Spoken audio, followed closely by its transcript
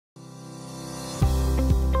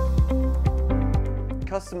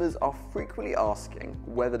Customers are frequently asking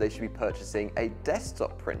whether they should be purchasing a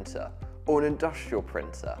desktop printer or an industrial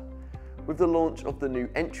printer. With the launch of the new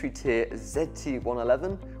entry-tier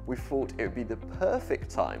ZT111, we thought it would be the perfect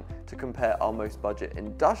time to compare our most budget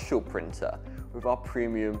industrial printer with our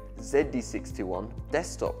premium ZD621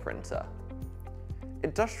 Desktop printer.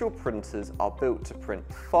 Industrial printers are built to print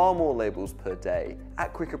far more labels per day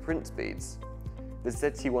at quicker print speeds. The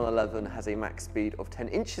ZT111 has a max speed of 10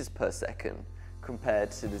 inches per second,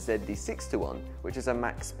 compared to the ZD621, which is a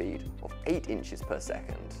max speed of 8 inches per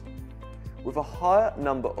second. With a higher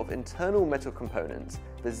number of internal metal components,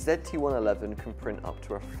 the ZT111 can print up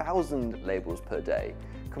to 1,000 labels per day,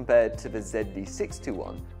 compared to the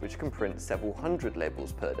ZD621, which can print several hundred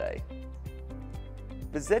labels per day.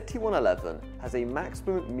 The ZT111 has a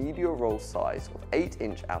maximum media roll size of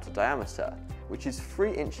 8-inch outer diameter, which is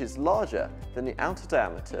 3 inches larger than the outer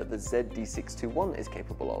diameter the ZD621 is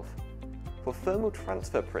capable of. For thermal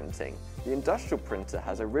transfer printing, the industrial printer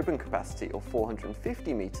has a ribbon capacity of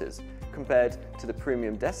 450 meters compared to the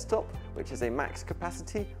premium desktop, which has a max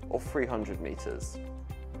capacity of 300 meters.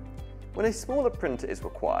 When a smaller printer is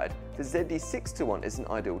required, the ZD621 is an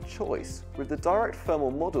ideal choice, with the direct thermal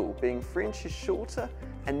model being 3 inches shorter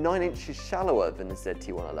and 9 inches shallower than the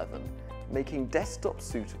ZT111, making desktop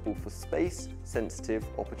suitable for space-sensitive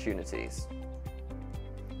opportunities.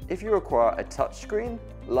 If you require a touchscreen,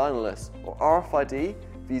 lineless or RFID,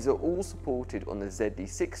 these are all supported on the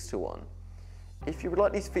ZD621. If you would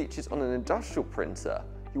like these features on an industrial printer,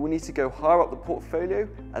 you will need to go higher up the portfolio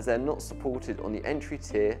as they are not supported on the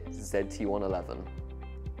entry-tier ZT111.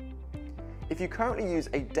 If you currently use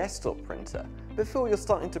a desktop printer but feel you're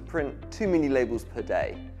starting to print too many labels per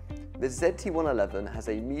day, the ZT111 has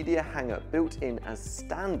a media hanger built in as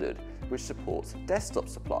standard which supports desktop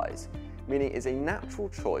supplies, meaning it is a natural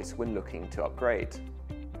choice when looking to upgrade.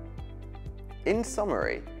 In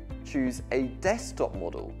summary, choose a desktop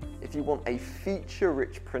model if you want a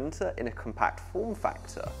feature-rich printer in a compact form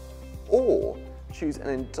factor, or choose an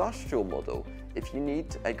industrial model if you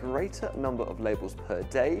need a greater number of labels per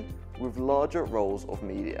day with larger rolls of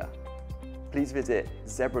media. Please visit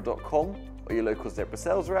zebra.com or your local Zebra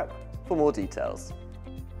sales rep for more details.